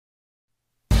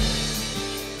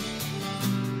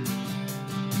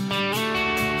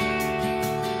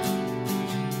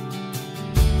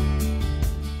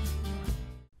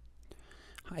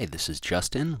Hi, this is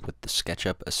Justin with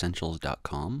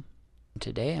TheSketchUpEssentials.com.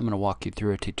 Today I'm going to walk you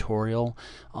through a tutorial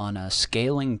on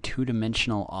scaling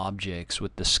two-dimensional objects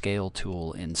with the scale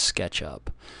tool in SketchUp.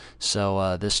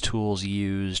 So this tool is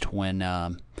used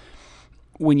when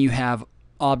you have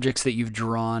objects that you've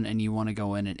drawn and you want to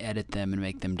go in and edit them and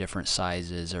make them different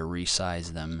sizes or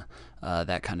resize them,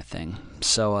 that kind of thing.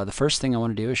 So the first thing I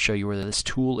want to do is show you where this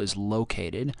tool is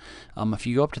located. If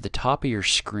you go up to the top of your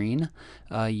screen,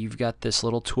 you've got this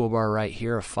little toolbar right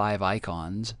here of 5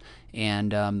 icons,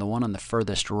 and the one on the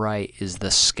furthest right is the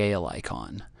scale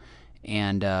icon.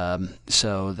 And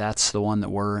so that's the one that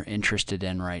we're interested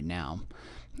in right now.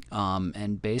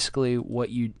 And basically what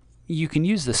you can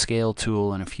use the scale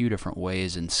tool in a few different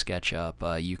ways in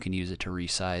SketchUp. You can use it to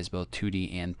resize both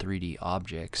 2D and 3D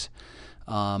objects.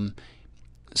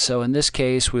 So in this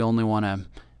case, we only want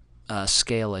to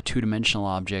scale a two-dimensional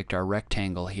object, our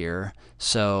rectangle here.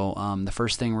 So the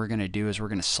first thing we're going to do is we're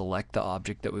going to select the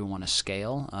object that we want to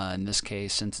scale. In this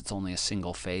case, since it's only a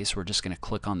single face, we're just going to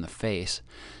click on the face.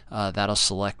 That'll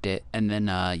select it, and then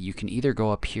you can either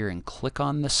go up here and click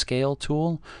on the scale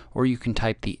tool, or you can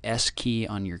type the S key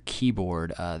on your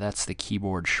keyboard. That's the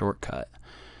keyboard shortcut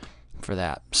for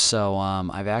that. So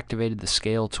I've activated the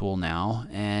scale tool now,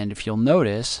 and if you'll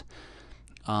notice,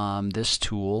 this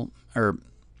tool, or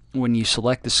when you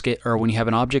select the scale, or when you have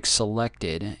an object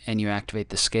selected and you activate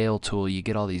the scale tool, you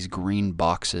get all these green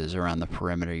boxes around the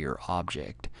perimeter of your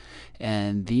object.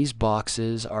 And these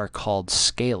boxes are called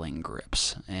scaling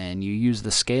grips, and you use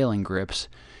the scaling grips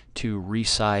to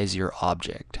resize your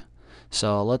object.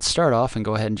 So let's start off and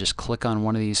go ahead and just click on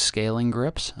one of these scaling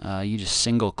grips. You just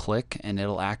single click and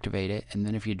it'll activate it, and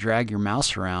then if you drag your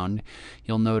mouse around,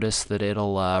 you'll notice that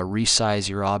it'll resize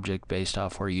your object based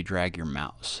off where you drag your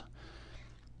mouse.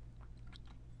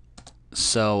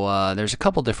 So there's a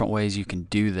couple different ways you can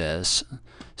do this.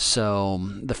 So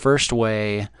the first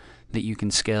way that you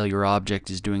can scale your object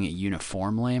is doing it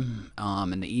uniformly,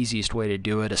 and the easiest way to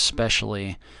do it,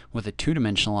 especially with a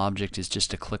two-dimensional object, is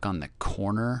just to click on the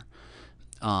corner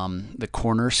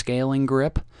scaling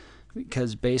grip,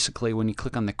 because basically when you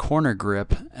click on the corner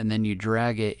grip and then you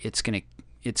drag it, it's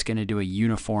gonna do a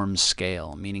uniform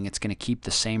scale, meaning it's gonna keep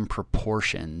the same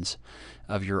proportions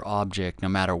of your object no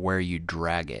matter where you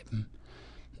drag it.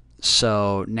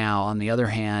 So now, on the other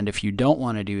hand, if you don't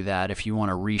want to do that, if you want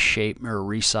to reshape or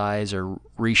resize or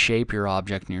reshape your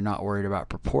object and you're not worried about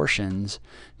proportions,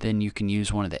 then you can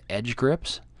use one of the edge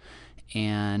grips.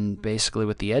 And basically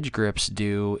what the edge grips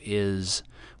do is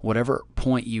whatever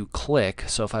point you click,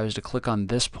 so if I was to click on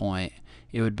this point,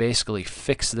 it would basically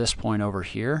fix this point over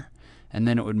here, and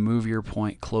then it would move your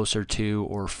point closer to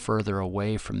or further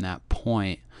away from that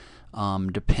point,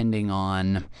 depending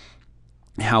on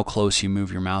how close you move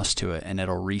your mouse to it, and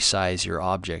it'll resize your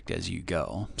object as you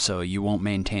go. So you won't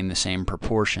maintain the same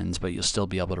proportions, but you'll still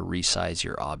be able to resize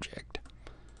your object.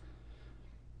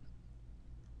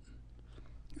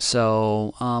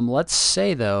 So let's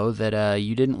say though that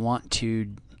you didn't want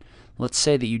to, let's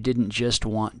say that you didn't just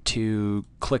want to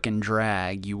click and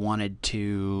drag, you wanted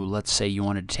to, let's say you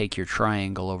wanted to take your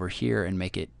triangle over here and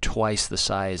make it twice the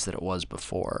size that it was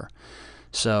before.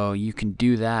 So you can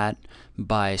do that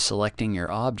by selecting your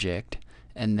object,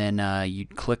 and then you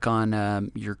click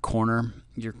on your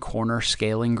corner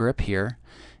scaling grip here,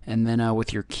 and then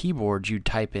with your keyboard you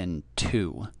type in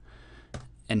 2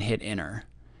 and hit enter.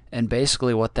 And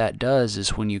basically what that does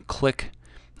is when you click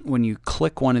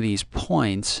one of these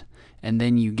points and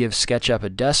then you give SketchUp a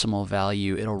decimal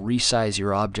value, it'll resize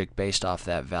your object based off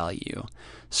that value.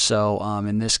 So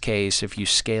in this case, if you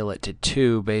scale it to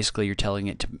 2, basically you're telling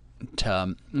it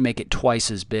to make it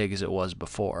twice as big as it was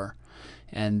before.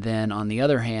 And then on the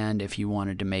other hand, if you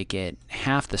wanted to make it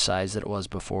half the size that it was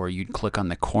before, you'd click on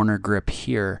the corner grip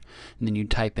here, and then you'd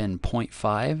type in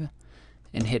 0.5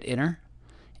 and hit enter,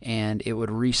 and it would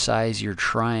resize your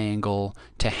triangle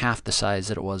to half the size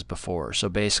that it was before. So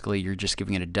basically you're just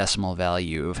giving it a decimal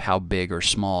value of how big or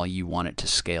small you want it to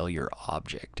scale your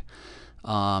object.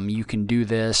 You can do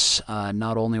this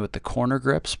not only with the corner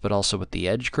grips but also with the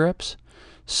edge grips.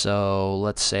 So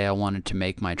let's say I wanted to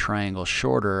make my triangle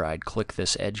shorter, I'd click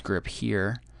this edge grip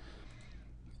here,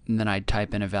 and then I'd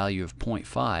type in a value of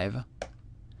 0.5,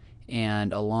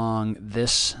 and along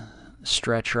this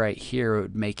stretch right here it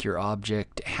would make your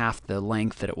object half the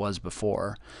length that it was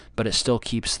before, but it still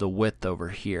keeps the width over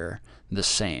here the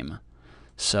same.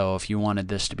 So if you wanted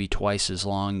this to be twice as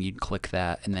long, you'd click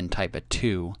that and then type a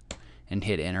 2 and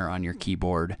hit enter on your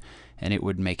keyboard, and it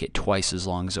would make it twice as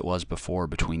long as it was before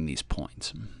between these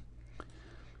points.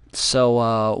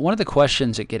 So one of the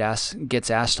questions that gets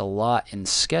asked a lot in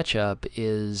SketchUp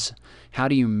is, how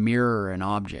do you mirror an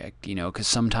object? You know, because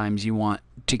sometimes you want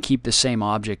to keep the same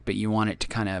object, but you want it to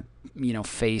kind of, you know,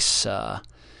 face.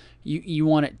 You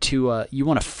want it to you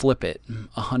want to flip it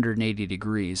 180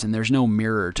 degrees, and there's no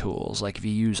mirror tools. Like if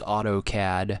you use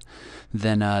AutoCAD,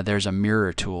 then there's a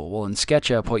mirror tool. Well, in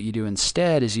SketchUp, what you do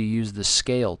instead is you use the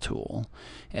scale tool,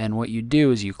 and what you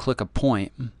do is you click a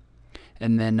point.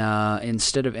 And then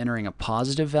instead of entering a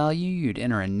positive value, you'd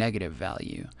enter a negative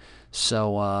value.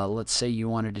 So let's say you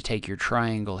wanted to take your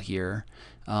triangle here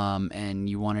and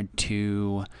you wanted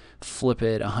to flip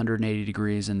it 180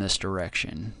 degrees in this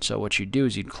direction. So what you'd do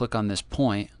is you'd click on this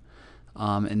point,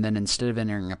 and then instead of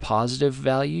entering a positive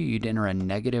value, you'd enter a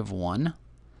 -1.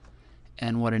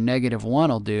 And what a -1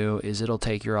 will do is it'll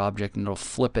take your object and it'll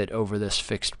flip it over this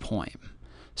fixed point.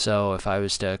 So if I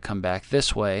was to come back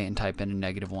this way and type in a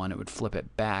 -1, it would flip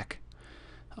it back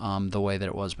the way that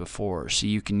it was before. So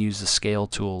you can use the scale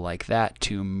tool like that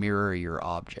to mirror your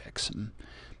objects.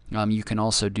 You can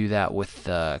also do that with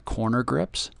corner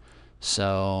grips.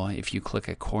 So if you click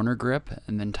a corner grip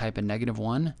and then type a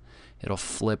 -1, it'll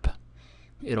flip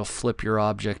your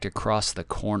object across the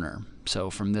corner. So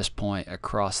from this point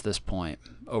across this point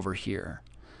over here.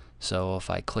 So if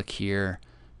I click here,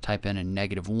 type in a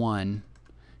 -1,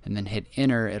 and then hit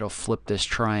enter, it'll flip this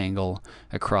triangle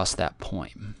across that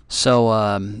point.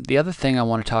 So the other thing I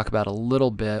want to talk about a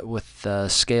little bit with the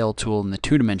scale tool and the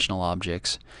two-dimensional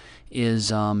objects is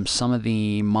some of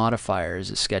the modifiers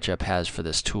that SketchUp has for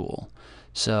this tool.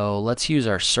 So let's use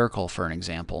our circle for an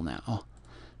example now.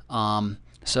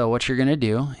 So what you're going to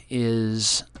do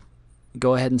is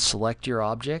go ahead and select your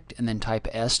object and then type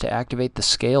S to activate the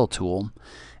scale tool.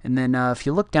 And then if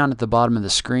you look down at the bottom of the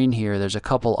screen here, there's a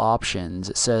couple options.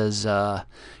 It says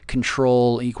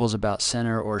Control equals about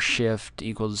center or Shift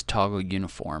equals toggle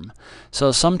uniform.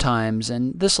 So sometimes,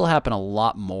 and this will happen a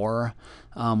lot more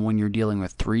when you're dealing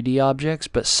with 3D objects,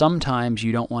 but sometimes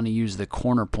you don't want to use the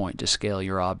corner point to scale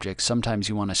your object. Sometimes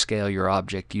you want to scale your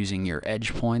object using your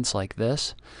edge points like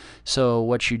this. So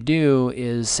what you do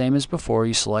is, same as before,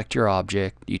 you select your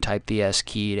object, you type the S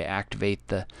key to activate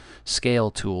the scale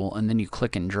tool, and then you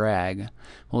click and drag.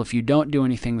 Well, if you don't do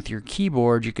anything with your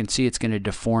keyboard, you can see it's going to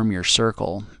deform your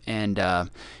circle, and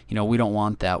you know, we don't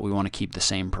want that. We want to keep the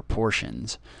same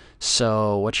proportions.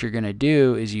 So what you're going to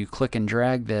do is you click and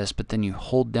drag this, but then you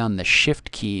hold down the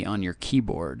Shift key on your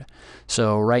keyboard.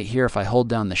 So right here, if I hold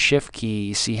down the Shift key,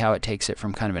 you see how it takes it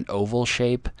from kind of an oval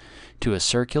shape to a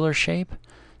circular shape.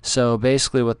 So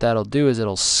basically what that'll do is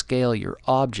it'll scale your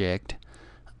object.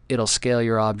 It'll scale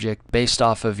your object based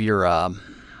off of your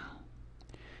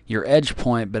edge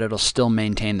point, but it'll still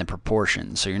maintain the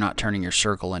proportions, so you're not turning your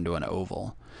circle into an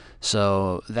oval.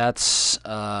 So that's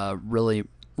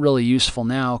really useful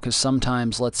now, because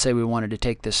sometimes, let's say we wanted to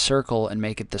take this circle and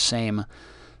make it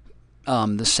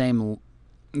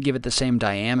give it the same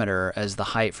diameter as the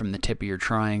height from the tip of your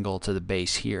triangle to the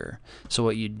base here. So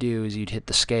what you'd do is you'd hit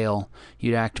the scale,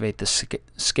 you'd activate the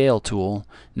scale tool,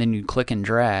 and then you'd click and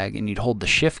drag, and you'd hold the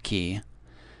Shift key,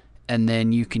 and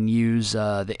then you can use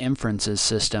the inferences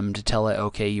system to tell it,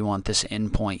 okay, you want this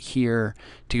endpoint here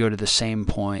to go to the same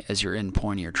point as your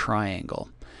endpoint of your triangle.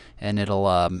 And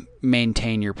it'll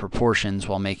maintain your proportions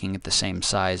while making it the same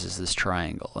size as this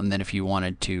triangle. And then if you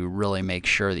wanted to really make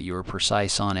sure that you were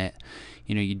precise on it,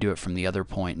 you know, you do it from the other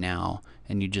point now,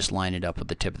 and you just line it up with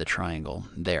the tip of the triangle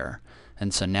there.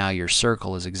 And so now your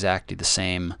circle is exactly the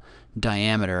same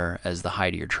diameter as the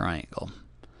height of your triangle.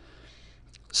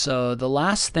 So the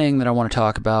last thing that I want to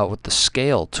talk about with the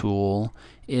scale tool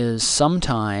is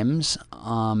sometimes,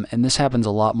 and this happens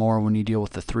a lot more when you deal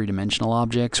with the three-dimensional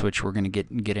objects, which we're going to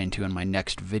get into in my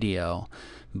next video,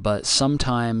 but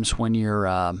sometimes when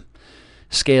you're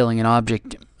scaling an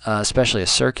object, especially a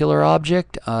circular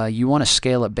object, you want to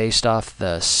scale it based off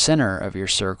the center of your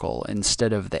circle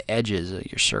instead of the edges of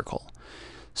your circle.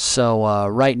 So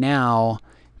right now,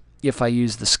 if I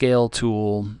use the scale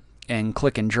tool and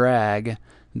click and drag,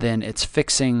 then it's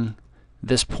fixing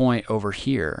this point over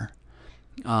here.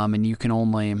 And you can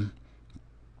only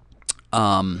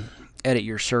edit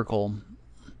your circle,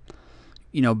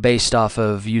 you know, based off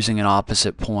of using an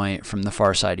opposite point from the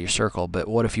far side of your circle. But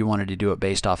what if you wanted to do it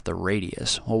based off the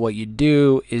radius? Well, what you'd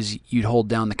do is you'd hold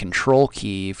down the Control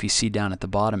key. If you see down at the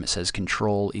bottom, it says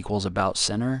Control equals about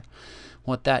center.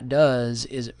 What that does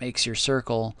is it makes your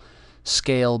circle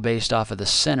scale based off of the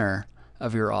center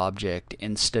of your object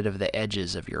instead of the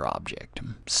edges of your object.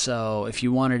 So if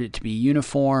you wanted it to be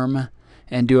uniform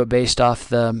and do it based off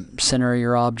the center of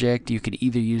your object, you could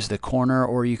either use the corner,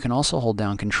 or you can also hold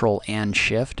down Control and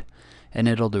Shift and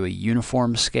it'll do a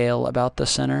uniform scale about the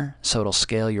center, so it'll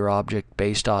scale your object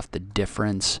based off the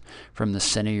difference from the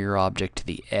center of your object to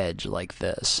the edge, like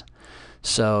this.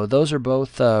 So those are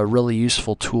both really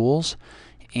useful tools,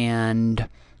 and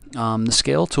the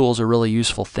scale tool is a really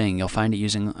useful thing. You'll find it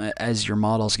using, as your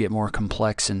models get more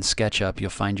complex in SketchUp, you'll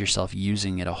find yourself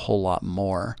using it a whole lot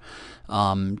more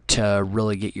to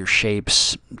really get your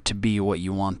shapes to be what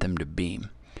you want them to be.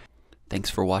 Thanks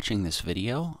for watching this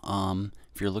video.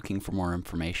 If you're looking for more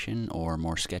information or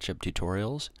more SketchUp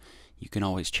tutorials, you can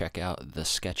always check out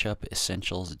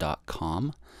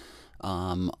TheSketchUpEssentials.com.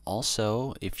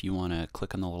 Also, if you want to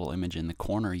click on the little image in the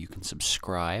corner, you can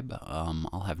subscribe.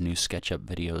 I'll have new SketchUp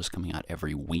videos coming out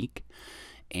every week.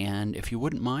 And if you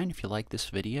wouldn't mind, if you like this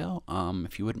video,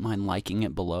 if you wouldn't mind liking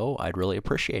it below, I'd really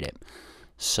appreciate it.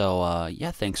 So,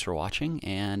 yeah, thanks for watching,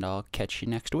 and I'll catch you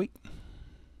next week.